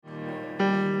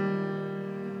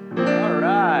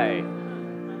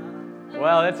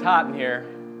Well, it's hot in here.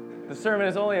 The sermon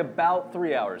is only about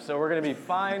 3 hours, so we're going to be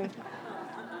fine.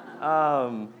 It's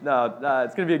going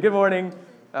to be a good morning.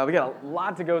 We got a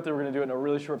lot to go through. We're going to do it in a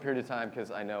really short period of time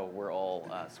because I know we're all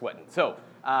sweating. So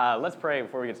let's pray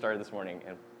before we get started this morning,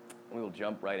 and we will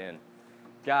jump right in.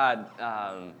 God,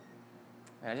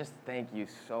 I just thank you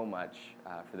so much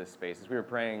for this space. As we were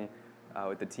praying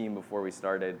with the team before we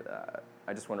started,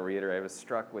 I just want to reiterate, I was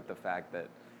struck with the fact that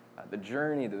the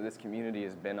journey that this community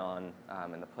has been on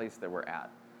and the place that we're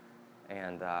at.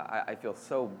 And I feel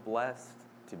so blessed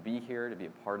to be here, to be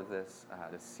a part of this,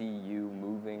 to see you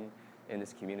moving in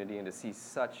this community and to see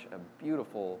such a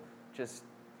beautiful, there's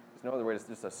no other way, it's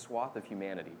just a swath of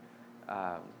humanity.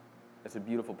 It's a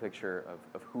beautiful picture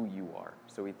of who you are.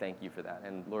 So we thank you for that.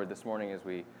 And Lord, this morning as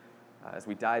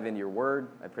we dive into your word,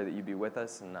 I pray that you be with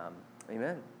us, and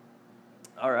amen.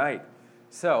 All right,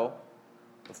 so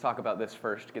let's talk about this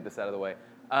first, get this out of the way.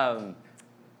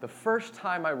 The first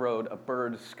time I rode a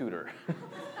Bird scooter,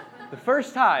 the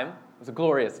first time was a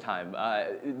glorious time.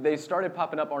 They started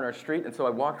popping up on our street, and so I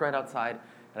walked right outside,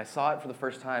 and I saw it for the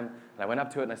first time, and I went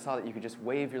up to it, and I saw that you could just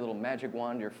wave your little magic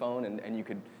wand to your phone, and you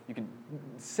could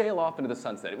sail off into the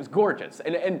sunset. It was gorgeous.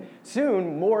 And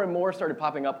soon, more and more started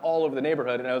popping up all over the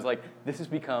neighborhood, and I was like, this has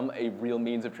become a real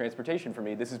means of transportation for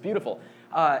me. This is beautiful.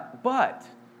 But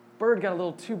Bird got a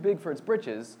little too big for its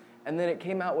britches, and then it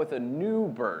came out with a new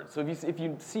Bird. So if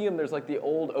you see them, there's like the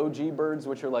old OG Birds,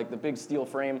 which are like the big steel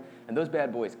frame, and those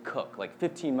bad boys cook like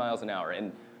 15 miles an hour.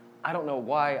 And I don't know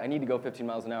why I need to go 15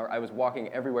 miles an hour. I was walking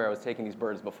everywhere I was taking these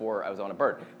birds before I was on a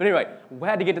bird. But anyway, we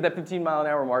had to get to that 15 mile an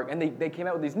hour mark, and they came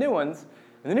out with these new ones,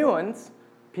 and the new ones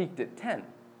peaked at 10.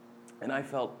 And I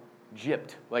felt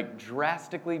gypped, like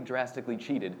drastically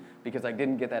cheated, because I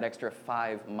didn't get that extra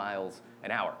 5 miles an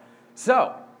hour.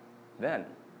 So then,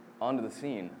 onto the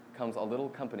scene comes a little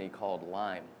company called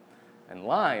Lime. And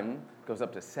Lime goes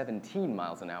up to 17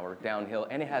 miles an hour downhill,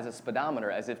 and it has a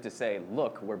speedometer as if to say,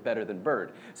 look, we're better than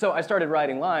Bird. So I started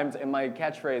riding Limes, and my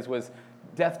catchphrase was,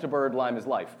 death to Bird, Lime is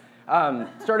life.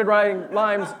 Started riding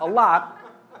Limes a lot,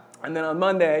 and then on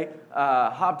Monday,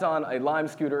 hopped on a Lime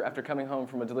scooter after coming home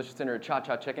from a delicious dinner at Cha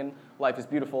Cha Chicken. Life is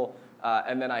beautiful.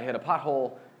 And then I hit a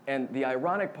pothole. And the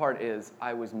ironic part is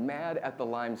I was mad at the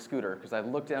Lime scooter because I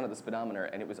looked down at the speedometer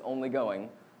and it was only going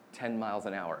 10 miles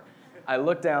an hour. I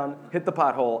looked down, hit the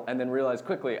pothole, and then realized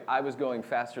quickly I was going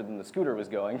faster than the scooter was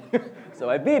going. So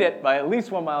I beat it by at least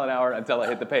 1 mile an hour until I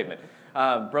hit the pavement.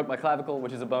 Broke my clavicle,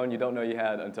 which is a bone you don't know you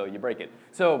had until you break it.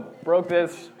 So broke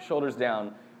this, shoulders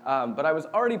down. But I was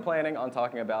already planning on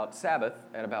talking about Sabbath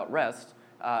and about rest.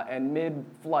 And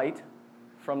mid-flight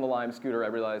from the Lime scooter, I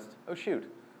realized, oh shoot,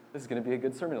 this is going to be a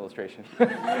good sermon illustration.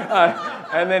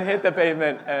 And then hit the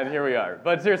pavement, and here we are.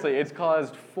 But seriously, it's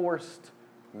caused forced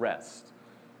rest.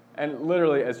 And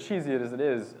literally, as cheesy as it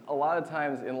is, a lot of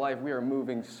times in life we are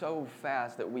moving so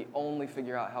fast that we only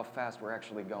figure out how fast we're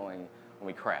actually going when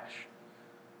we crash.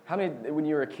 When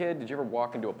you were a kid, did you ever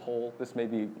walk into a pole? This may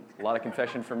be a lot of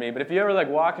confession for me, but if you ever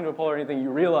walked into a pole or anything, you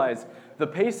realize the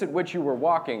pace at which you were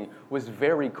walking was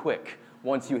very quick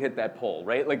once you hit that pole,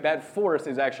 right? Like that force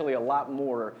is actually a lot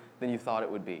more than you thought it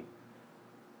would be.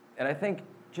 And I think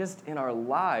just in our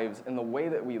lives and the way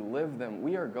that we live them,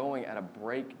 we are going at a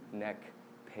breakneck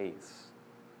pace.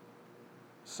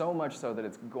 So much so that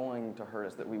it's going to hurt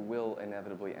us, that we will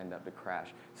inevitably end up to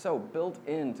crash. So built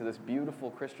into this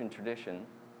beautiful Christian tradition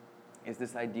is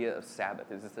this idea of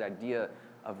Sabbath, is this idea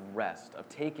of rest, of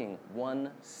taking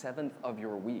 1/7 of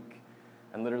your week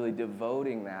and literally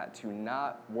devoting that to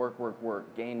not work,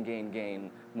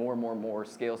 gain, more,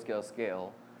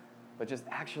 scale, but just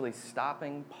actually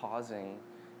stopping, pausing,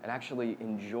 and actually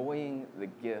enjoying the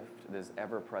gift that is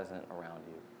ever present around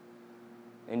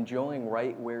you. Enjoying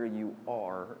right where you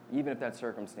are, even if that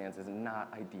circumstance is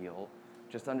not ideal,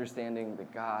 just understanding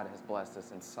that God has blessed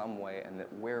us in some way and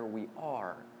that where we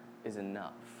are is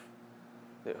enough,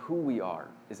 that who we are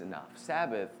is enough.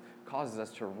 Sabbath causes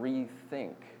us to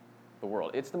rethink the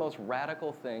world. It's the most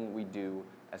radical thing we do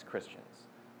as Christians.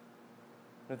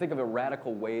 When I think of a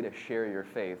radical way to share your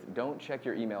faith, don't check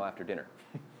your email after dinner.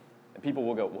 And people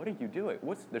will go, what are you doing?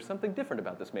 There's something different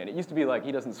about this man. It used to be like,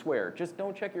 he doesn't swear. Just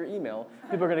don't check your email.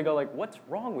 People are going to go like, what's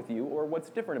wrong with you? Or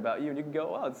what's different about you? And you can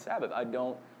go, oh, it's Sabbath. I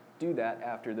don't do that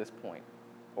after this point.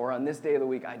 Or on this day of the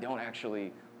week, I don't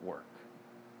actually work.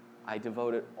 I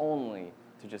devote it only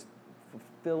to just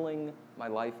fulfilling my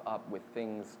life up with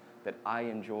things that I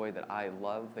enjoy, that I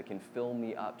love, that can fill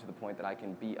me up to the point that I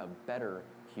can be a better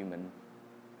human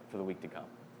for the week to come.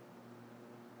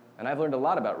 And I've learned a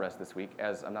lot about rest this week,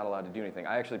 as I'm not allowed to do anything.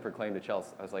 I actually proclaimed to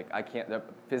Chelsea, I was like, I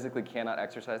physically cannot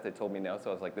exercise. They told me no, so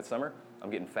I was like, this summer,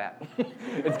 I'm getting fat.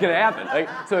 It's going to happen.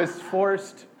 So it's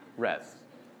forced rest.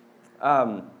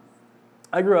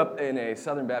 I grew up in a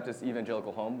Southern Baptist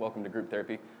evangelical home. Welcome to group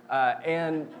therapy.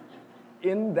 And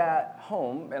in that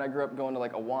home, and I grew up going to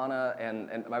like Awana,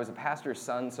 and I was a pastor's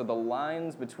son, so the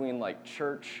lines between like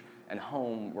church and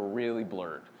home were really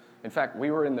blurred. In fact,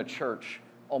 we were in the church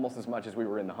almost as much as we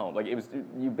were in the home. Like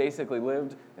you basically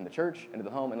lived in the church, into the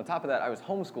home, and on top of that, I was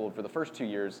homeschooled for the first 2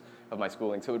 years of my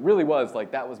schooling, so it really was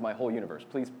like that was my whole universe.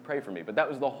 Please pray for me, but that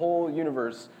was the whole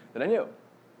universe that I knew.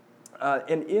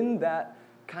 And in that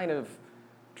kind of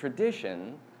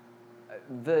tradition,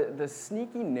 the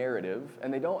sneaky narrative,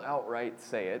 and they don't outright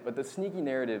say it, but the sneaky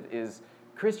narrative is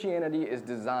Christianity is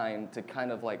designed to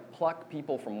kind of like pluck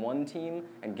people from one team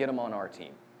and get them on our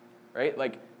team, right?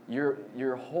 Like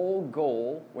your whole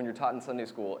goal when you're taught in Sunday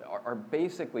school are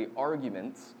basically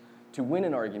arguments to win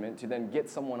an argument to then get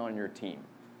someone on your team.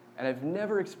 And I've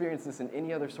never experienced this in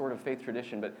any other sort of faith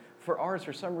tradition, but for ours,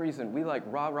 for some reason, we like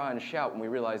rah-rah and shout when we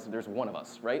realize that there's one of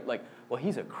us, right? Like, well,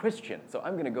 he's a Christian, so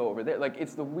I'm going to go over there. Like,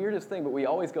 it's the weirdest thing, but we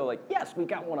always go like, yes, we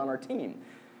got one on our team.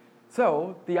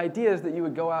 So the idea is that you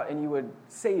would go out and you would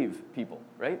save people,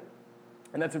 right?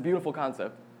 And that's a beautiful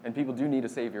concept, and people do need a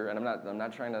savior, and I'm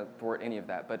not trying to thwart any of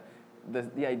that, but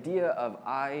the idea of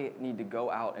I need to go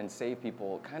out and save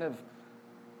people kind of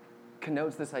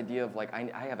connotes this idea of like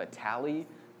I have a tally,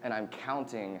 and I'm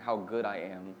counting how good I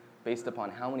am based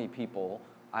upon how many people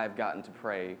I've gotten to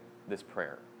pray this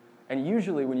prayer. And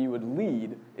usually when you would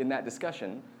lead in that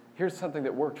discussion, here's something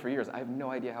that worked for years. I have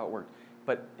no idea how it worked.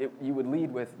 But you would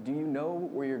lead with, do you know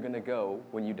where you're going to go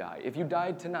when you die? If you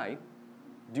died tonight,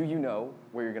 do you know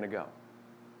where you're going to go?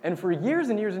 And for years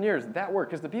and years and years, that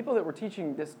worked, because the people that were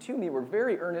teaching this to me were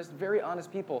very earnest, very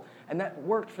honest people, and that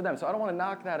worked for them. So I don't want to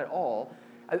knock that at all.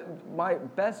 My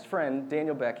best friend,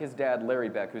 Daniel Beck, his dad, Larry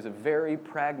Beck, who's a very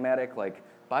pragmatic, like,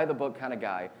 by-the-book kind of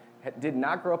guy, did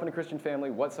not grow up in a Christian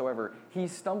family whatsoever. He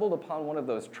stumbled upon one of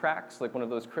those tracts, like one of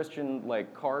those Christian,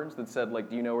 like, cards that said, like,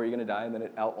 do you know where you're going to die? And then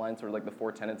it outlines sort of like the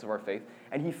 4 tenets of our faith.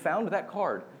 And he found that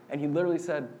card, and he literally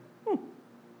said,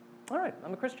 all right,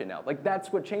 I'm a Christian now. Like,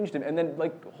 that's what changed him. And then,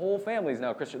 like, whole families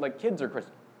now Christian, like, kids are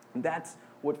Christian. And that's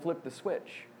what flipped the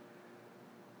switch.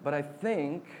 But I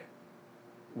think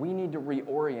we need to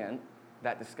reorient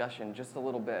that discussion just a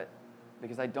little bit,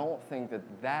 because I don't think that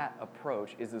that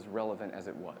approach is as relevant as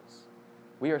it was.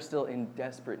 We are still in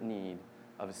desperate need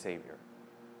of a Savior.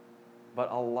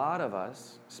 But a lot of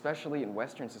us, especially in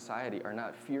Western society, are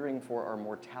not fearing for our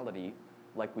mortality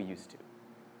like we used to.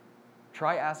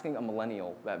 Try asking a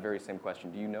millennial that very same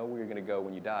question. Do you know where you're going to go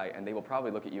when you die? And they will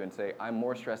probably look at you and say, I'm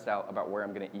more stressed out about where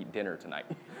I'm going to eat dinner tonight,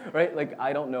 right? Like,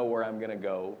 I don't know where I'm going to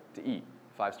go to eat.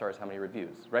 5 stars, how many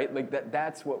reviews, right? Like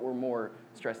that's what we're more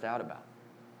stressed out about.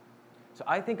 So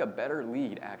I think a better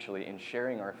lead, actually, in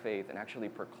sharing our faith and actually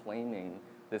proclaiming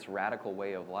this radical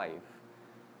way of life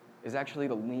is actually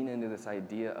to lean into this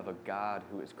idea of a God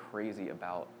who is crazy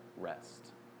about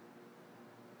rest.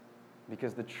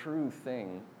 Because the true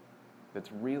thing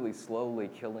that's really slowly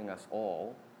killing us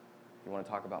all, if you want to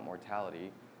talk about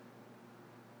mortality,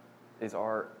 is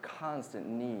our constant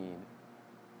need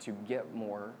to get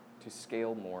more, to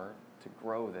scale more, to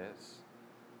grow this.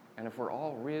 And if we're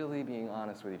all really being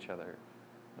honest with each other,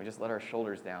 we just let our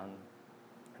shoulders down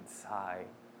and sigh,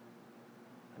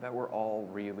 I bet we're all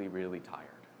really, really tired.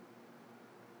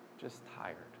 Just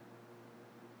tired.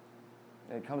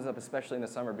 And it comes up especially in the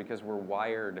summer because we're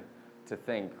wired to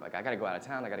think, like, I got to go out of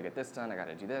town, I got to get this done, I got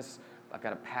to do this, I've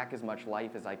got to pack as much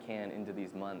life as I can into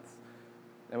these months.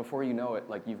 And before you know it,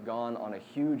 like, you've gone on a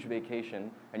huge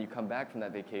vacation, and you come back from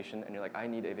that vacation, and you're like, I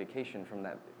need a vacation from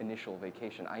that initial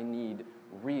vacation. I need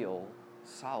real,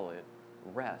 solid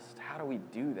rest. How do we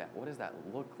do that? What does that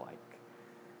look like?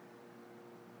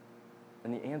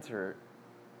 And the answer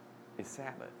is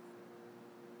Sabbath.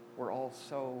 We're all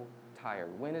so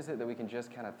tired. When is it that we can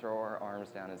just kind of throw our arms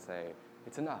down and say,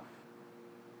 it's enough.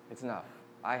 It's enough.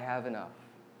 I have enough.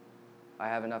 I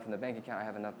have enough in the bank account. I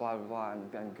have enough, blah, blah,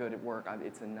 blah. I'm good at work.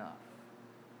 It's enough.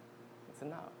 It's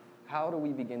enough. How do we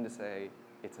begin to say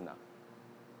it's enough?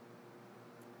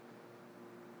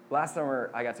 Last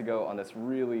summer, I got to go on this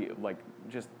really, like,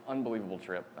 just unbelievable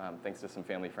trip. Thanks to some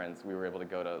family friends, we were able to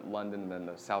go to London and then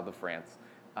the south of France.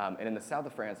 And in the south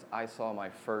of France, I saw my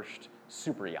first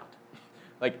super yacht.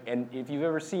 And if you've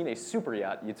ever seen a super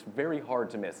yacht, it's very hard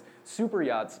to miss. Super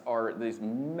yachts are these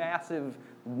massive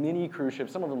mini cruise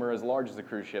ships. Some of them are as large as a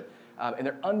cruise ship, and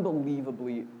they're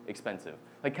unbelievably expensive.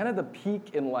 Kind of the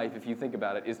peak in life, if you think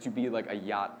about it, is to be like a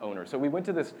yacht owner. So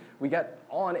we got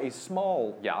on a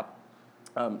small yacht,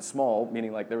 small,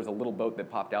 meaning like there was a little boat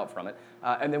that popped out from it.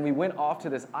 And then we went off to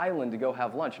this island to go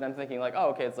have lunch. And I'm thinking oh,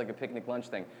 okay, it's like a picnic lunch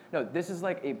thing. No, this is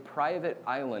like a private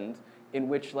island in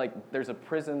which there's a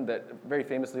prison that very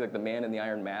famously the man in the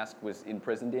iron mask was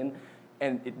imprisoned in.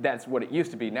 And that's what it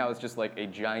used to be. Now it's just like a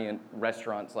giant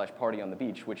restaurant/party on the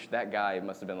beach, which that guy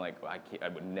must have been I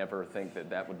would never think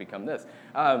that would become this.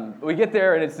 We get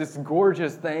there and it's this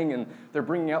gorgeous thing, and they're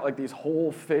bringing out these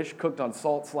whole fish cooked on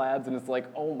salt slabs, and it's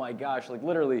oh my gosh,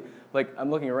 literally, I'm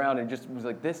looking around and just was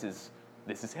this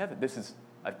is heaven.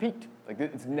 I've peaked.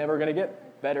 It's never gonna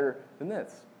get better than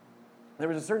this. There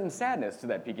was a certain sadness to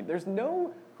that peaking. There's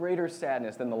no greater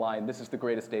sadness than the line, "This is the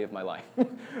greatest day of my life,"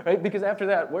 right? Because after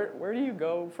that, where do you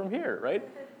go from here, right?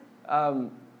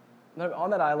 On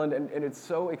that island, and it's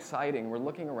so exciting. We're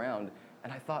looking around,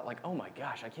 and I thought, oh my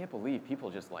gosh, I can't believe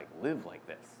people just live like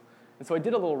this. And so I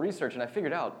did a little research, and I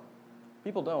figured out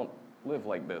people don't live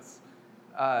like this.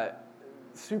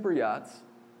 Super yachts,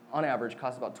 on average,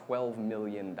 cost about $12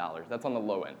 million. That's on the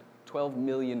low end, $12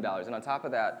 million. And on top of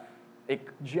that, it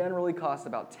generally costs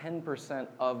about 10%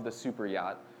 of the super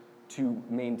yacht to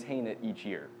maintain it each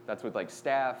year. That's with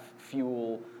staff,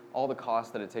 fuel, all the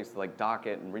costs that it takes to dock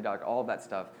it and redock, all of that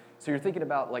stuff. So you're thinking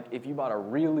about if you bought a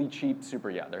really cheap super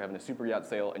yacht, they're having a super yacht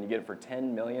sale, and you get it for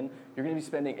 $10 million, you're going to be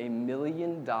spending $1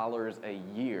 million a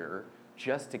year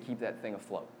just to keep that thing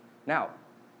afloat. Now,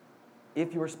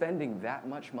 if you're spending that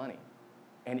much money,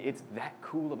 and it's that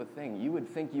cool of a thing, you would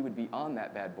think you would be on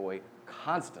that bad boy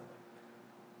constantly.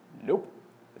 Nope.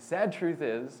 The sad truth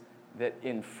is that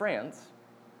in France,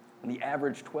 the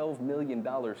average $12 million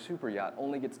super yacht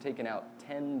only gets taken out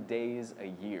 10 days a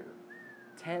year.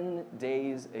 10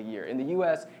 days a year. In the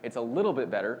US, it's a little bit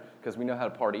better because we know how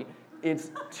to party.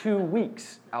 It's 2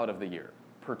 weeks out of the year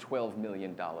per $12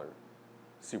 million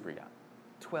super yacht.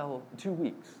 2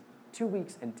 weeks. 2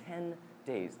 weeks and 10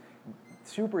 days.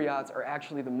 Super yachts are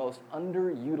actually the most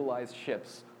underutilized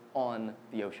ships on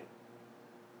the ocean.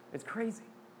 It's crazy.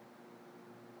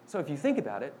 So if you think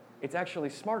about it, it's actually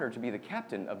smarter to be the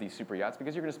captain of these super yachts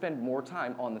because you're going to spend more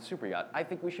time on the super yacht. I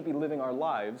think we should be living our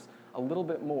lives a little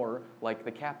bit more like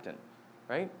the captain,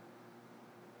 right?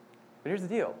 But here's the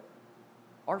deal.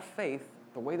 Our faith,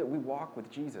 the way that we walk with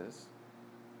Jesus,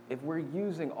 if we're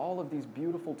using all of these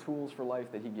beautiful tools for life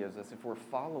that he gives us, if we're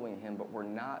following him but we're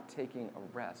not taking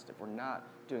a rest, if we're not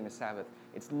doing a Sabbath,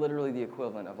 it's literally the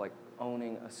equivalent of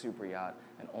owning a super yacht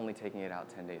and only taking it out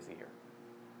 10 days a year.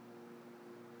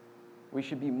 We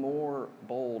should be more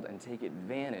bold and take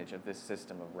advantage of this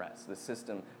system of rest, this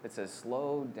system that says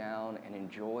slow down and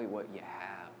enjoy what you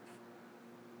have.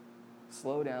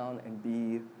 Slow down and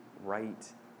be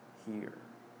right here.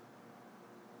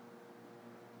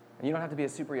 And you don't have to be a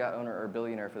super yacht owner or a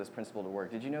billionaire for this principle to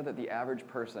work. Did you know that the average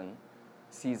person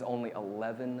sees only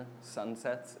 11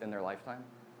 sunsets in their lifetime?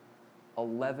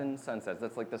 11 sunsets.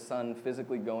 That's the sun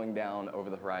physically going down over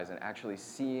the horizon, actually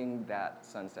seeing that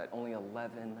sunset. Only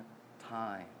 11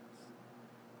 times.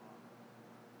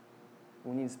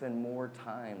 We need to spend more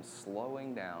time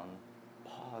slowing down,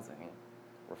 pausing,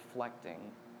 reflecting,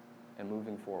 and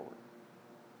moving forward.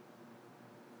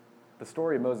 The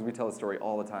story of Moses, we tell the story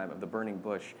all the time of the burning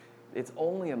bush. It's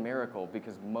only a miracle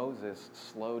because Moses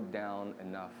slowed down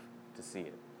enough to see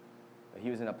it.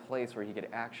 He was in a place where he could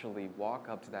actually walk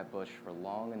up to that bush for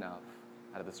long enough,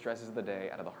 out of the stresses of the day,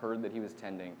 out of the herd that he was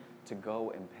tending, to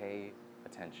go and pay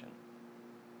attention.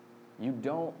 You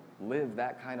don't live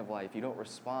that kind of life, you don't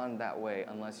respond that way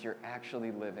unless you're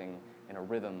actually living in a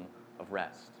rhythm of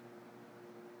rest.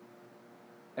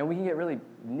 And we can get really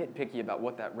nitpicky about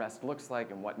what that rest looks like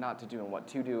and what not to do and what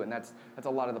to do, and that's a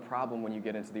lot of the problem when you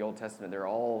get into the Old Testament. There are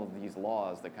all of these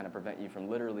laws that kind of prevent you from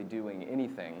literally doing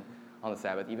anything on the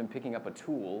Sabbath. Even picking up a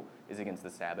tool is against the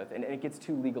Sabbath, and it gets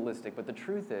too legalistic. But the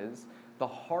truth is, the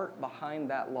heart behind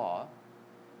that law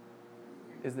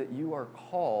is that you are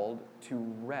called to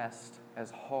rest as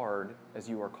hard as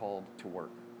you are called to work.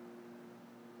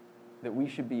 That we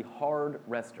should be hard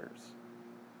resters.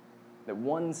 That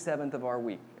 1/7 of our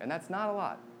week, and that's not a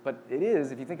lot, but it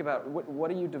is if you think about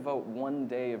what do you devote one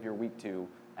day of your week to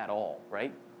at all,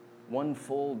 right? One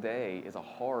full day is a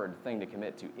hard thing to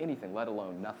commit to anything, let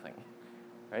alone nothing,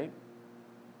 right?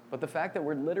 But the fact that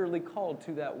we're literally called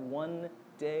to that one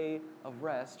day of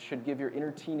rest should give your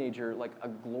inner teenager a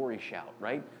glory shout,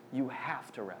 right? You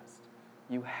have to rest.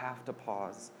 You have to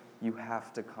pause. You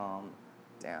have to calm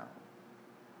down.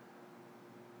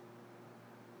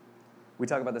 We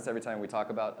talk about this every time we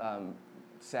talk about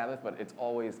Sabbath, but it's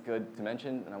always good to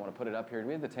mention, and I want to put it up here. Do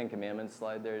we have the Ten Commandments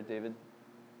slide there, David?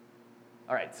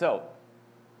 All right, so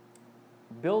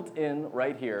built in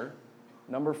right here,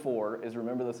 number 4 is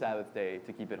remember the Sabbath day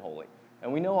to keep it holy.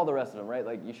 And we know all the rest of them, right?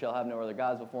 Like, you shall have no other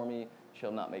gods before me. You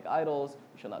shall not make idols.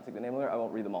 You shall not take the name of the Lord. I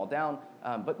won't read them all down.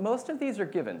 But most of these are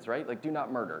givens, right? Like, do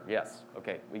not murder. Yes.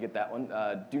 Okay, we get that one.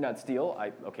 Do not steal.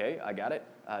 Okay, I got it.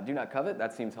 Do not covet.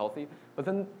 That seems healthy. But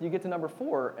then you get to number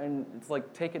 4, and it's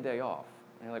like, take a day off.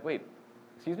 And you're like, wait,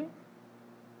 excuse me?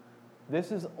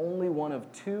 This is only one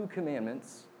of 2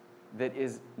 commandments that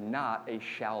is not a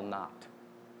shall not,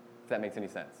 if that makes any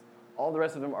sense. All the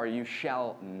rest of them are you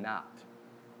shall not.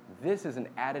 This is an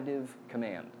additive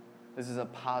command. This is a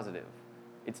positive.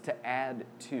 It's to add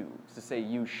to. It's to say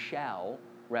you shall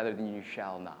rather than you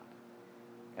shall not.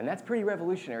 And that's pretty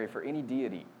revolutionary for any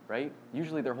deity, right?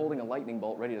 Usually they're holding a lightning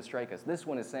bolt ready to strike us. This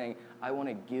one is saying, I want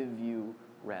to give you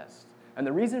rest. And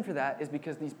the reason for that is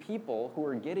because these people who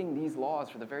are getting these laws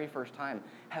for the very first time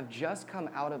have just come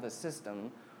out of a system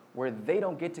where they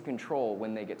don't get to control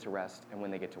when they get to rest and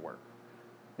when they get to work.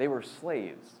 They were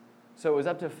slaves. So it was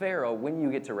up to Pharaoh when you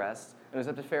get to rest, and it was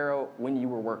up to Pharaoh when you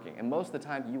were working. And most of the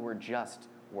time, you were just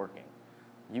working.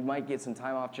 You might get some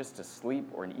time off just to sleep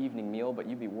or an evening meal, but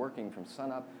you'd be working from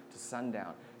sunup to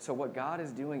sundown. So what God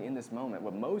is doing in this moment,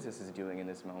 what Moses is doing in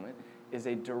this moment, is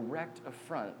a direct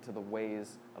affront to the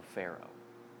ways of Pharaoh.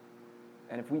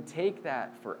 And if we take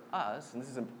that for us, and this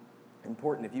is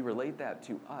important, if you relate that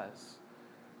to us,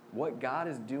 what God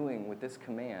is doing with this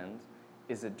command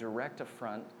is a direct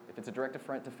affront. If it's a direct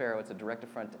affront to Pharaoh, it's a direct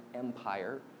affront to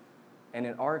empire. And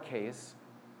in our case,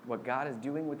 what God is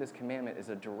doing with this commandment is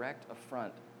a direct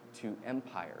affront to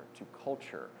empire, to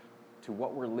culture, to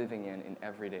what we're living in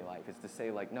everyday life. It's to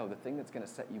say, like, no, the thing that's going to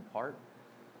set you apart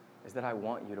is that I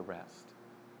want you to rest.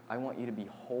 I want you to be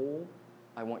whole.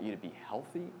 I want you to be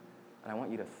healthy. And I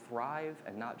want you to thrive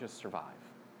and not just survive.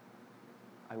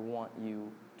 I want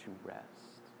you to rest.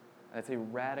 That's a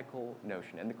radical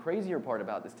notion. And the crazier part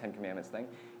about this Ten Commandments thing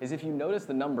is if you notice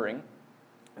the numbering,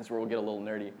 that's where we'll get a little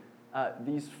nerdy,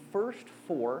 these first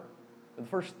 4, the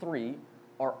first 3,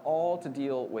 are all to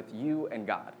deal with you and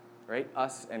God, right?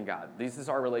 Us and God. This is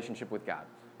our relationship with God.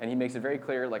 And he makes it very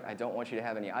clear, like, I don't want you to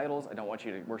have any idols. I don't want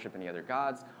you to worship any other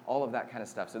gods, all of that kind of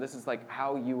stuff. So this is like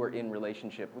how you are in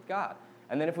relationship with God.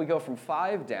 And then if we go from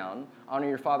 5 down, honor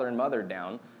your father and mother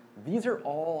down, these are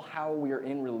all how we are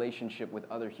in relationship with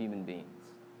other human beings.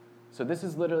 So this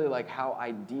is literally like how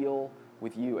I deal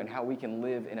with you and how we can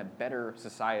live in a better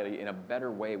society, in a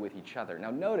better way with each other. Now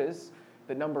notice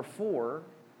that number 4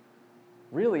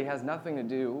 really has nothing to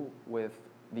do with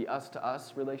the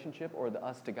us-to-us relationship or the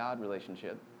us-to-God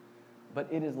relationship, but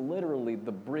it is literally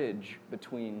the bridge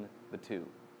between the two.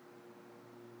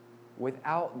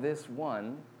 Without this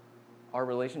one, our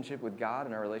relationship with God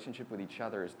and our relationship with each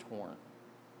other is torn.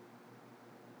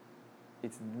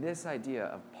 It's this idea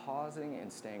of pausing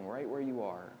and staying right where you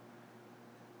are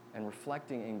and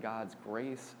reflecting in God's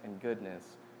grace and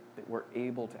goodness that we're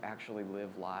able to actually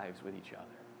live lives with each other.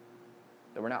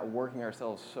 That we're not working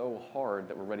ourselves so hard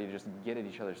that we're ready to just get at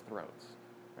each other's throats,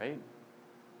 right?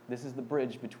 This is the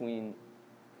bridge between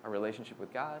our relationship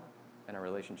with God and our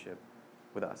relationship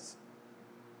with us.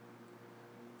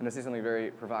 I'm going to say something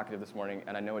very provocative this morning,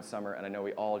 and I know it's summer, and I know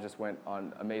we all just went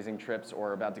on amazing trips or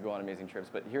are about to go on amazing trips,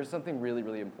 but here's something really,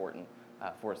 really important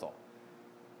for us all.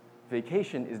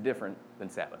 Vacation is different than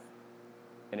Sabbath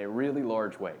in a really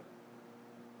large way.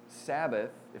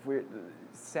 Sabbath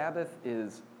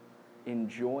is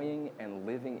enjoying and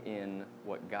living in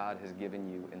what God has given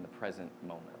you in the present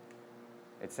moment.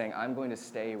 It's saying, I'm going to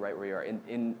stay right where you are.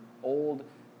 In old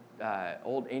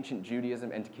ancient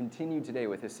Judaism, and to continue today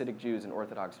with Hasidic Jews and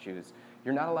Orthodox Jews,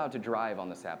 you're not allowed to drive on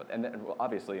the Sabbath. And well,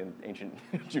 obviously in ancient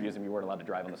Judaism, you weren't allowed to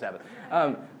drive on the Sabbath.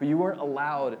 But you weren't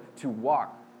allowed to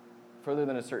walk further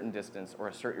than a certain distance or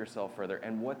assert yourself further.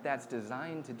 And what that's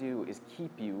designed to do is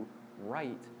keep you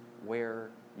right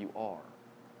where you are.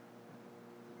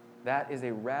 That is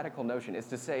a radical notion. It's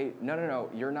to say, no,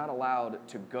 you're not allowed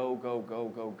to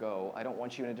go. I don't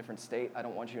want you in a different state. I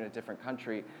don't want you in a different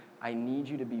country. I need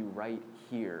you to be right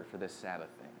here for this Sabbath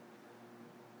thing.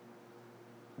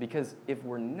 Because if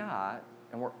we're not,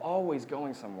 and we're always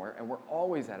going somewhere, and we're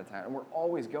always out of time, and we're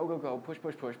always go, push,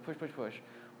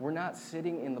 we're not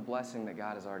sitting in the blessing that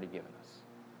God has already given us.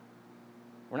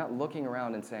 We're not looking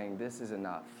around and saying, this is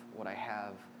enough. What I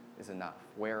have is enough.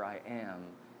 Where I am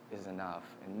is enough.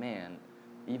 And man,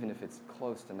 even if it's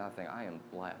close to nothing, I am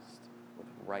blessed with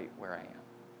right where I am.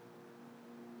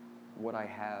 What I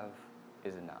have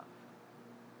is enough.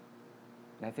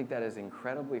 And I think that is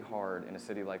incredibly hard in a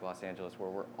city like Los Angeles, where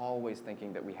we're always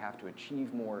thinking that we have to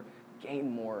achieve more,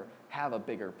 gain more, have a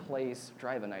bigger place,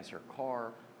 drive a nicer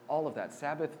car, all of that.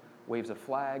 Sabbath waves a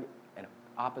flag in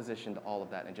opposition to all of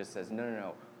that and just says, no, no,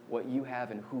 no. What you have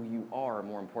and who you are,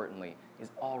 more importantly, is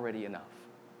already enough.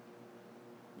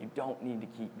 You don't need to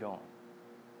keep going.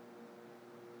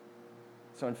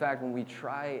 So in fact, when we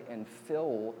try and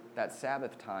fill that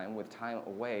Sabbath time with time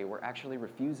away, we're actually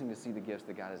refusing to see the gifts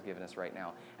that God has given us right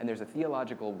now. And there's a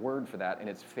theological word for that, and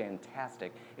it's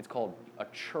fantastic. It's called a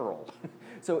churl.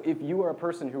 So if you are a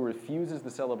person who refuses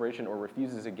the celebration or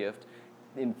refuses a gift,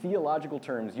 in theological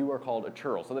terms, you are called a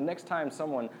churl. So the next time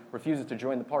someone refuses to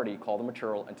join the party, call them a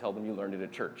churl and tell them you learned it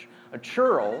at church. A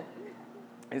churl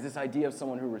is this idea of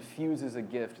someone who refuses a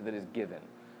gift that is given,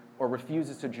 or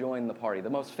refuses to join the party. The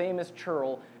most famous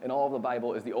churl in all of the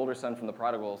Bible is the older son from the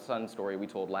prodigal son story we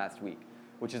told last week,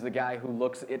 which is the guy who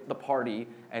looks at the party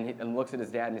and looks at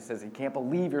his dad and he says, he can't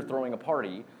believe you're throwing a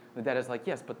party. And the dad is like,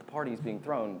 yes, but the party is being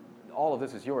thrown. All of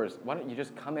this is yours. Why don't you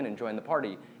just come in and join the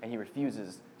party? And he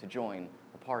refuses to join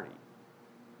the party.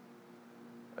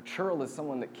 A churl is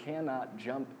someone that cannot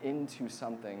jump into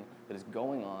something that is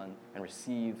going on and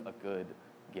receive a good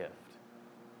gift.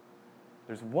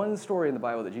 There's one story in the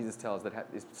Bible that Jesus tells that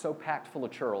is so packed full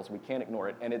of churls we can't ignore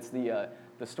it, and it's the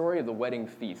story of the wedding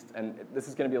feast. And this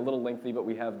is going to be a little lengthy, but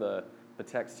we have the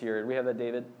text here. Do we have that,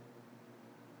 David?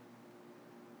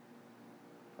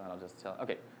 I'll just tell.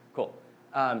 Okay, cool.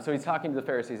 So he's talking to the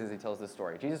Pharisees as he tells this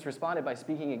story. Jesus responded by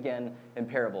speaking again in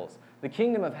parables. The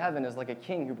kingdom of heaven is like a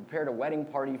king who prepared a wedding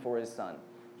party for his son.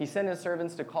 He sent his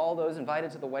servants to call those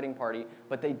invited to the wedding party,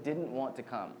 but they didn't want to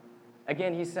come.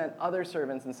 Again, he sent other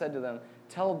servants and said to them,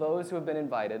 tell those who have been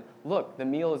invited, look, the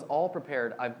meal is all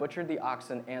prepared. I've butchered the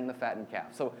oxen and the fattened calf.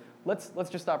 So let's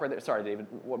just stop right there. Sorry, David.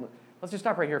 Let's just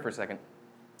stop right here for a second.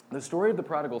 The story of the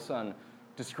prodigal son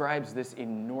describes this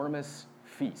enormous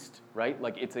feast, right?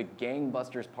 Like it's a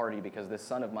gangbusters party because this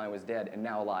son of mine was dead and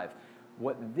now alive.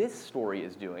 What this story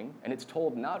is doing, and it's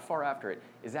told not far after it,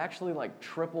 is actually like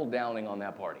triple downing on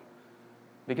that party.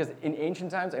 Because in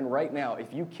ancient times and right now,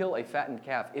 if you kill a fattened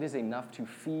calf, it is enough to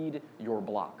feed your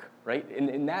block, right?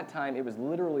 In that time, it was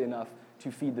literally enough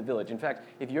to feed the village. In fact,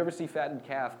 if you ever see fattened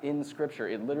calf in Scripture,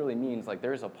 it literally means like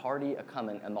there's a party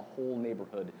a-coming and the whole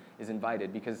neighborhood is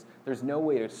invited because there's no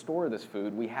way to store this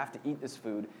food. We have to eat this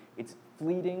food. It's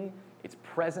fleeting, it's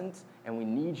present, and we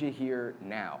need you here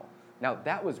now. Now,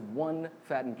 that was one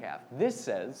fattened calf. This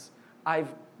says,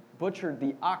 I've butchered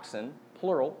the oxen,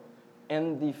 plural,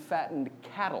 and the fattened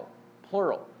cattle,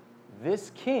 plural.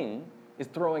 This king is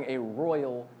throwing a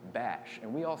royal bash.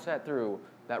 And we all sat through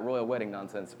that royal wedding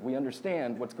nonsense. We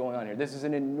understand what's going on here. This is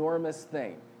an enormous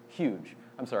thing, huge.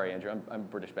 I'm sorry, Andrew, I'm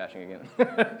British bashing again.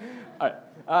 All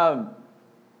right,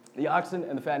 the oxen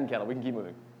and the fattened cattle, we can keep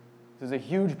moving. This is a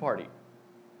huge party.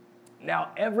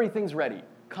 Now everything's ready.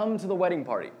 Come to the wedding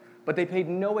party. But they paid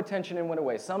no attention and went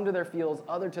away, some to their fields,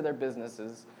 other to their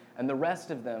businesses, and the rest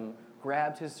of them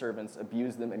grabbed his servants,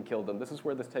 abused them, and killed them. This is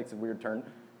where this takes a weird turn.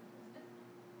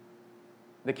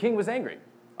 The king was angry,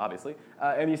 obviously,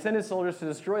 and he sent his soldiers to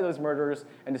destroy those murderers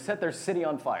and to set their city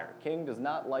on fire. King does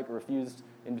not like a refused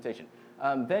invitation.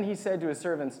 Then he said to his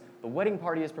servants, the wedding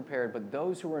party is prepared, but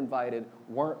those who were invited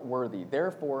weren't worthy.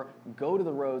 Therefore, go to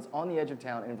the roads on the edge of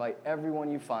town and invite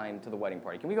everyone you find to the wedding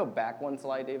party. Can we go back one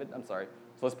slide, David? I'm sorry.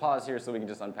 So let's pause here so we can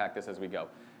just unpack this as we go.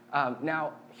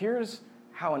 Now, here's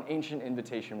how an ancient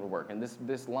invitation would work. And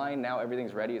this line, now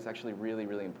everything's ready, is actually really,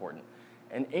 really important.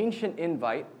 An ancient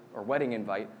invite, or wedding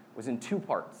invite, was in two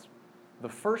parts. The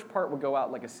first part would go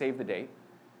out like a save the date.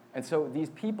 And so these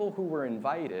people who were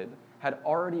invited had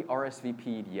already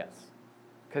RSVP'd yes.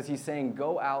 Because he's saying,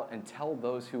 go out and tell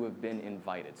those who have been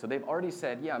invited. So they've already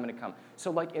said, yeah, I'm going to come.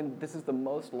 So this is the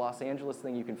most Los Angeles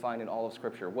thing you can find in all of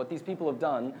Scripture. What these people have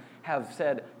done have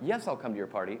said, yes, I'll come to your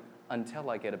party until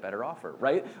I get a better offer,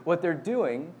 right? What they're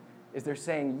doing is they're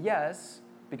saying yes,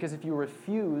 because if you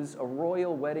refuse a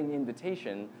royal wedding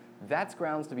invitation, that's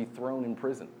grounds to be thrown in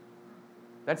prison.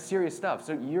 That's serious stuff.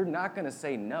 So you're not going to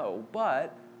say no,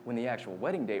 but when the actual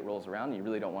wedding date rolls around and you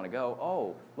really don't want to go,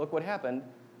 oh, look what happened.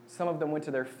 Some of them went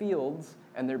to their fields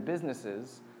and their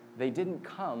businesses. They didn't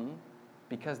come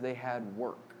because they had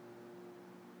work.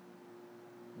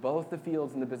 Both the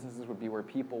fields and the businesses would be where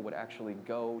people would actually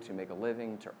go to make a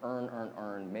living, to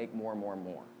earn, make more.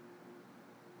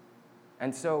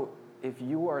 And so if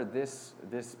you are this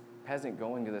peasant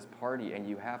going to this party and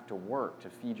you have to work to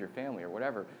feed your family or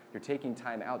whatever, you're taking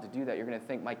time out to do that, you're going to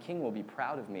think, my king will be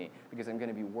proud of me because I'm going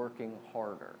to be working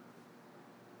harder.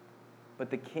 But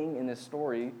the king in this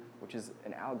story, which is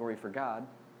an allegory for God,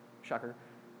 shocker,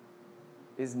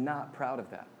 is not proud of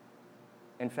that.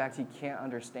 In fact, he can't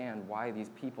understand why these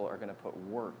people are going to put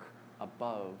work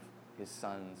above his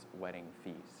son's wedding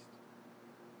feast,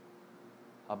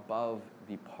 above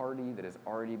the party that is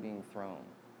already being thrown.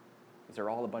 These are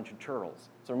all a bunch of churls.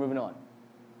 So we're moving on.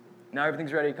 Now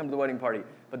everything's ready to come to the wedding party.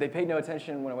 But they paid no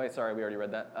attention and went away. Sorry, we already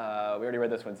read that. We already read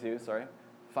this one too, sorry.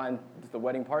 Find the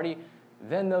wedding party.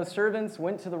 Then those servants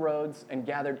went to the roads and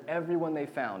gathered everyone they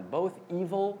found, both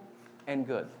evil and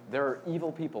good. There are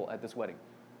evil people at this wedding.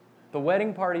 The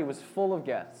wedding party was full of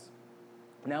guests.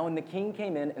 Now when the king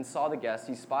came in and saw the guests,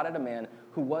 he spotted a man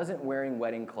who wasn't wearing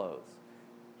wedding clothes.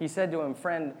 He said to him,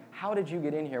 "Friend, how did you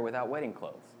get in here without wedding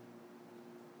clothes?"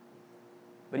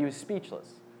 But he was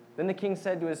speechless. Then the king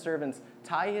said to his servants,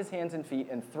 "Tie his hands and feet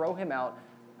and throw him out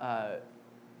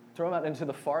into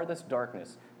the farthest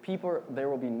darkness. There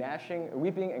will be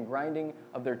weeping and grinding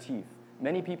of their teeth.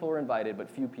 Many people are invited, but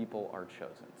few people are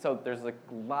chosen." So there's a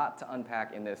lot to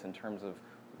unpack in this in terms of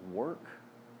work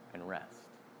and rest.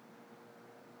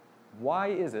 Why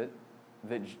is it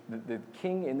that the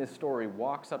king in this story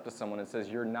walks up to someone and says,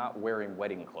 "You're not wearing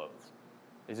wedding clothes"?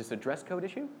 Is this a dress code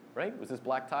issue, right? Was this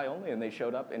black tie only and they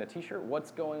showed up in a t-shirt? What's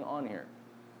going on here?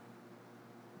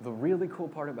 The really cool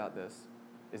part about this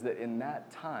is that in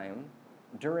that time,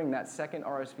 during that second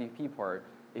RSVP part,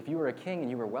 if you were a king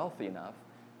and you were wealthy enough,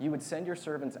 you would send your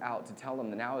servants out to tell them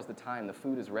that now is the time, the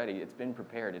food is ready, it's been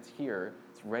prepared, it's here,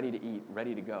 it's ready to eat,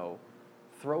 ready to go.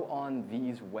 Throw on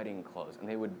these wedding clothes. And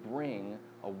they would bring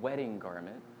a wedding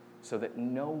garment so that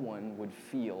no one would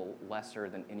feel lesser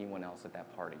than anyone else at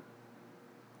that party.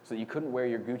 So that you couldn't wear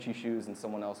your Gucci shoes and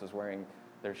someone else was wearing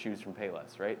their shoes from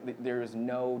Payless, right? There is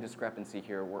no discrepancy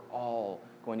here. We're all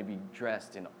going to be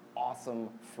dressed in awesome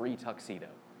free tuxedo.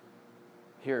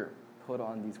 Here, put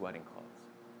on these wedding clothes.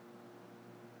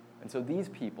 And so these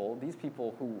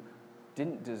people who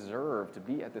didn't deserve to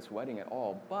be at this wedding at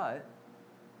all, but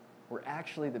were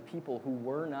actually the people who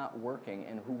were not working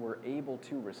and who were able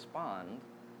to respond,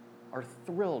 are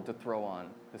thrilled to throw on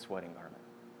this wedding garment.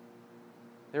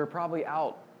 They were probably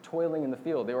out toiling in the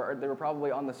field. They were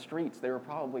probably on the streets. They were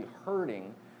probably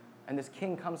hurting. And this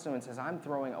king comes to them and says, "I'm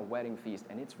throwing a wedding feast,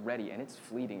 and it's ready, and it's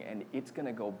fleeting, and it's going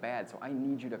to go bad. So I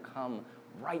need you to come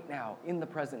right now, in the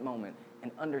present moment,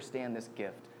 and understand this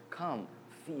gift. Come,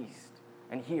 feast.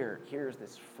 And here's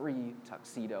this free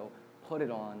tuxedo. Put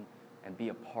it on and be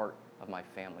a part of my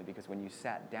family." Because when you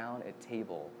sat down at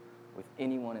table with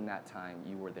anyone in that time,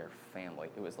 you were their family.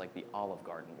 It was like the Olive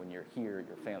Garden. When you're here,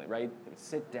 your family, right? They would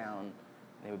sit down,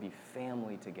 and they would be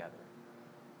family together.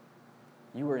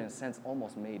 You were, in a sense,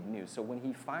 almost made new. So when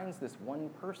he finds this one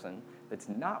person that's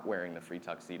not wearing the free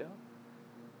tuxedo,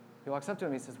 he walks up to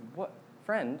him and he says, "What,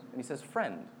 friend?" And he says,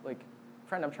 "Friend,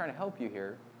 friend, I'm trying to help you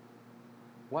here.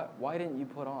 Why didn't you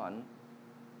put on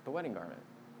the wedding garment?"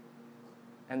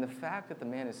 And the fact that the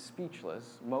man is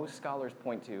speechless, most scholars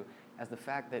point to as the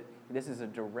fact that this is a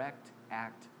direct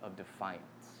act of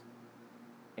defiance.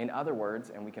 In other words,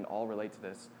 and we can all relate to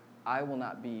this, I will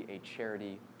not be a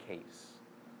charity case.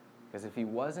 Because if he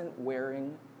wasn't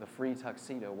wearing the free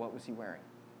tuxedo, what was he wearing?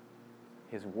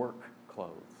 His work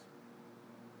clothes.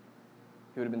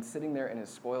 He would have been sitting there in his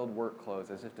spoiled work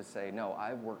clothes as if to say, "No,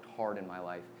 I've worked hard in my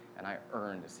life and I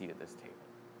earned a seat at this table."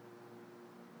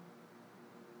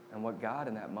 And what God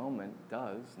in that moment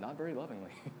does, not very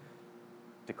lovingly,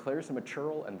 declares him a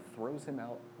churl and throws him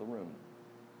out the room.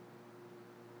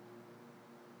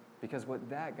 Because what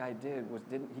that guy did was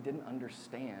he didn't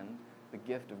understand the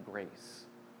gift of grace.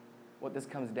 What this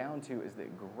comes down to is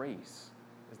that grace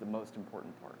is the most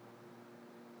important part.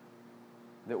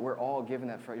 That we're all given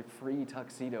that free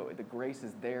tuxedo. The grace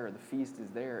is there. The feast is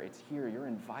there. It's here. You're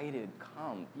invited.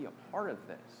 Come. Be a part of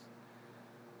this.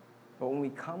 But when we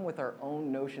come with our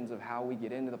own notions of how we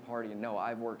get into the party and no,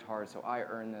 I've worked hard, so I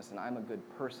earn this, and I'm a good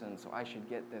person, so I should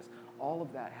get this, all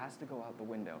of that has to go out the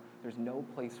window. There's no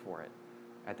place for it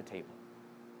at the table.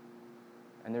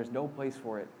 And there's no place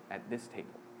for it at this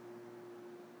table.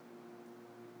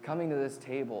 Coming to this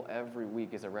table every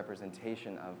week is a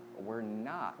representation of we're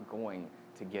not going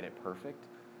to get it perfect.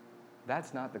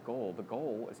 That's not the goal. The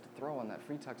goal is to throw on that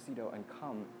free tuxedo and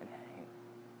come and hang.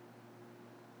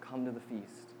 Come to the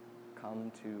feast.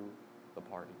 Come to the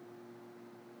party.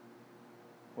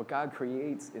 What God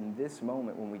creates in this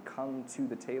moment when we come to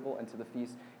the table and to the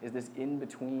feast is this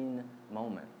in-between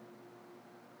moment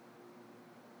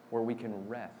where we can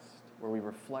rest, where we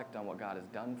reflect on what God has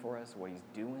done for us, what he's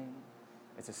doing.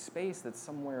 It's a space that's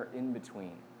somewhere in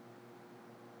between.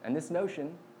 And this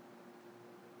notion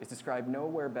is described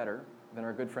nowhere better than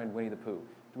our good friend Winnie the Pooh.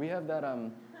 Do we have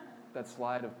that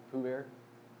slide of Pooh Bear?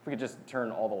 If we could just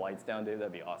turn all the lights down, Dave,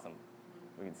 that'd be awesome.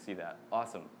 We can see that.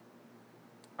 Awesome.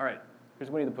 All right, here's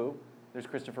Winnie the Pooh. There's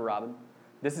Christopher Robin.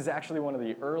 This is actually one of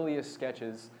the earliest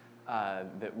sketches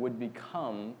that would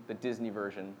become the Disney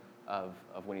version of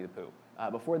Winnie the Pooh.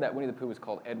 Before that, Winnie the Pooh was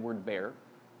called Edward Bear,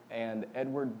 and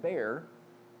Edward Bear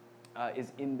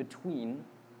is in between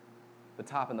the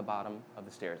top and the bottom of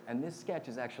the stairs. And this sketch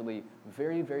is actually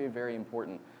very, very, very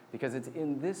important because it's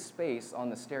in this space on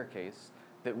the staircase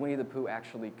that Winnie the Pooh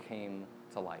actually came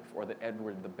to life, or that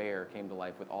Edward the Bear came to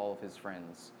life with all of his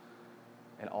friends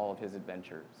and all of his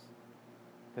adventures.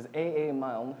 Because A.A.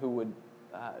 Milne, who would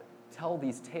tell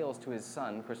these tales to his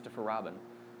son, Christopher Robin,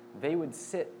 they would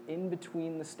sit in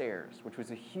between the stairs, which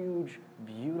was a huge,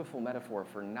 beautiful metaphor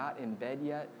for not in bed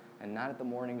yet and not at the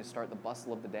morning to start the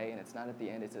bustle of the day, and it's not at the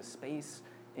end. It's a space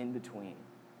in between.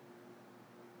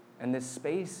 And this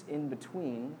space in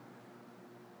between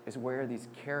is where these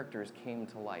characters came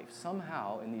to life.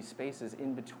 Somehow, in these spaces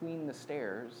in between the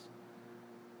stairs,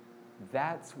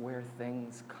 that's where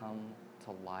things come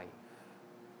to life.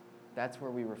 That's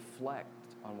where we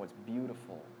reflect on what's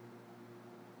beautiful.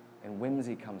 And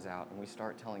whimsy comes out, and we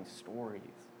start telling stories.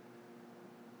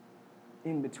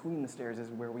 In between the stairs is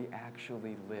where we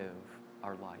actually live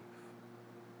our life.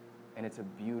 And it's a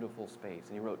beautiful space.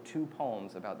 And he wrote 2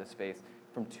 poems about this space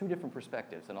from 2 different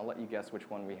perspectives, and I'll let you guess which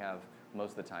one we have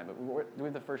most of the time. But do we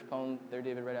have the first poem there,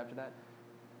 David, right after that?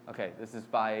 Okay, this is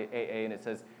by A.A., and it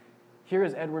says, "Here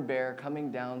is Edward Bear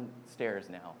coming downstairs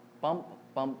now. Bump,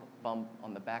 bump, bump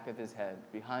on the back of his head,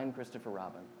 behind Christopher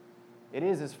Robin. It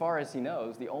is, as far as he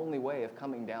knows, the only way of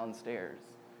coming downstairs.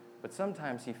 But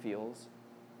sometimes he feels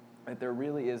that there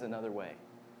really is another way.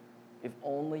 If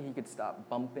only he could stop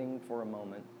bumping for a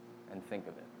moment and think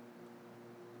of it."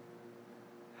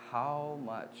 How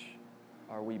much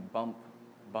are we bumping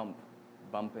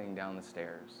down the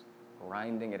stairs,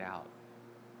 grinding it out?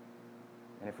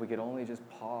 And if we could only just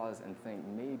pause and think,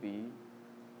 maybe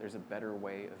there's a better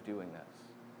way of doing this.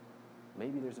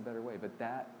 Maybe there's a better way, but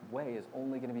that way is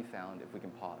only going to be found if we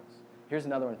can pause. Here's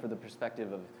another one for the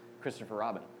perspective of Christopher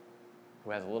Robin,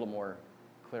 who has a little more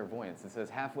clairvoyance. It says,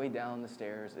 "Halfway down the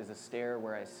stairs is a stair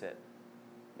where I sit.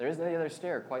 There isn't any other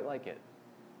stair quite like it.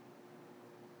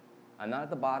 I'm not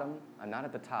at the bottom, I'm not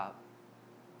at the top,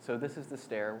 so this is the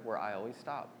stair where I always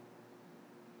stop.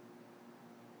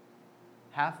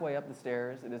 Halfway up the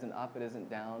stairs, it isn't up, it isn't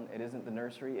down, it isn't the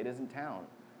nursery, it isn't town,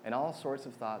 and all sorts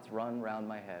of thoughts run round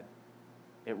my head.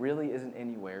 It really isn't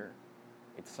anywhere,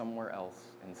 it's somewhere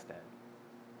else instead."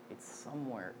 It's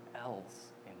somewhere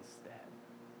else instead.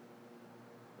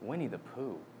 Winnie the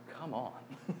Pooh, come on.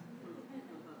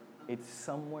 It's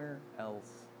somewhere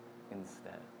else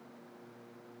instead.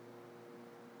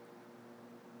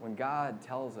 When God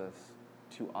tells us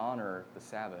to honor the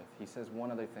Sabbath, he says one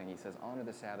other thing. He says, honor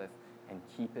the Sabbath and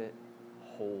keep it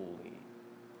holy.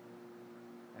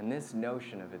 And this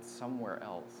notion of it's somewhere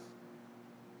else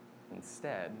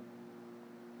instead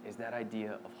is that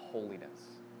idea of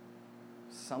holiness.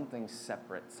 Something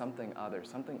separate, something other,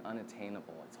 something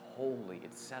unattainable. It's holy,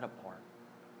 it's set apart.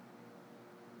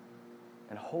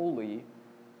 And holy,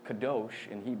 kadosh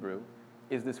in Hebrew,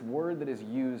 is this word that is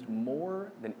used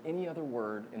more than any other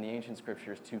word in the ancient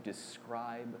scriptures to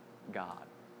describe God.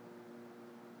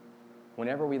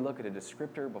 Whenever we look at a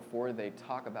descriptor before they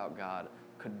talk about God,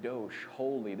 kadosh,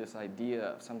 holy, this idea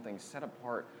of something set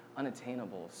apart,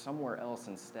 unattainable, somewhere else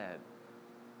instead,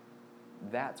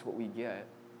 that's what we get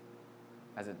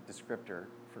as a descriptor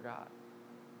for God.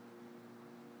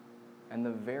 And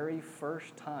the very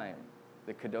first time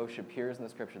that kadosh appears in the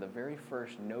scripture, the very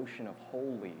first notion of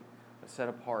holy, of set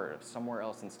apart, of somewhere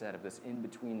else instead, of this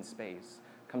in-between space,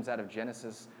 comes out of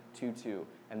Genesis 2:2.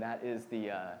 And that is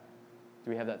the, do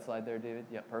we have that slide there, David?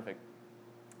 Yeah, perfect.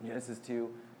 Genesis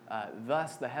 2,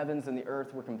 "Thus the heavens and the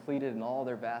earth were completed in all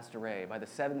their vast array. By the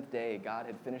 7th day, God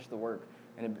had finished the work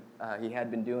and he had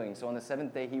been doing. So on the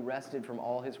 7th day, he rested from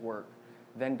all his work.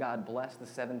 Then God blessed the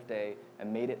 7th day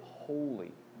and made it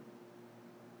holy,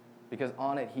 because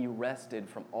on it he rested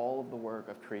from all of the work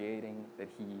of creating that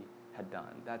he had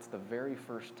done." That's the very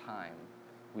first time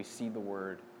we see the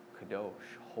word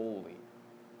kadosh, holy,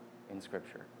 in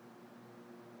Scripture.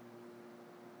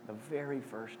 The very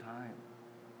first time.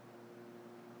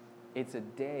 It's a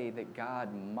day that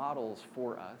God models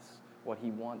for us what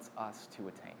he wants us to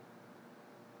attain.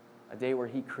 A day where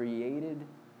he created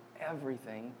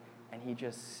everything and he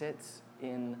just sits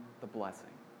in the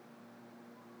blessing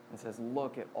and says,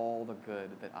 look at all the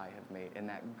good that I have made. And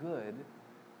that good,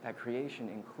 that creation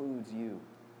includes you.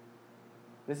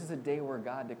 This is a day where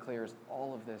God declares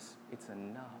all of this, it's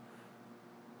enough.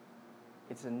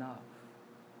 It's enough.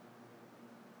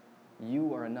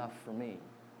 You are enough for me.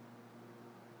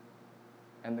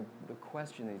 And the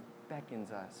question that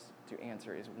beckons us to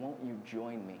answer is, won't you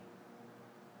join me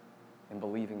and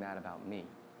believing that about me,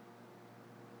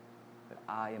 that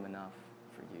I am enough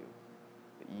for you,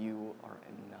 that you are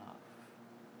enough,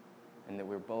 and that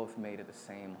we're both made of the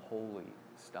same holy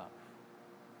stuff.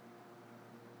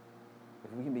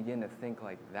 If we can begin to think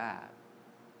like that,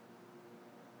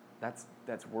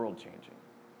 that's world-changing.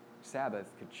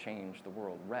 Sabbath could change the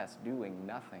world. Rest, doing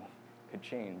nothing, could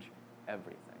change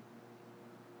everything.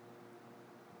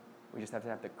 We just have to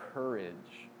have the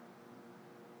courage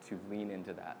to lean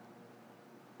into that.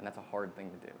 And that's a hard thing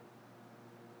to do.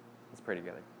 Let's pray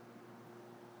together.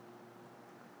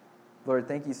 Lord,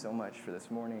 thank you so much for this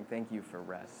morning. Thank you for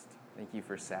rest. Thank you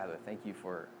for Sabbath. Thank you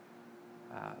for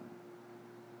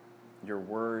your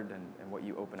word and what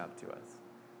you open up to us.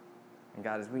 And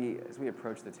God, as we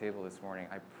approach the table this morning,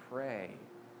 I pray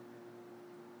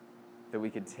that we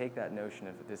could take that notion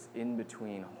of this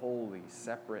in-between, holy,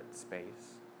 separate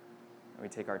space, and we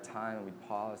take our time and we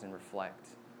pause and reflect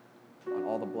on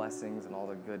all the blessings and all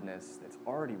the goodness that's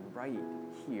already right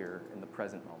here in the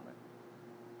present moment.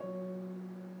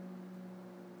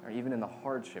 Or even in the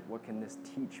hardship, what can this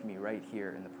teach me right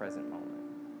here in the present moment?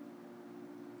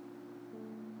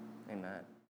 Amen.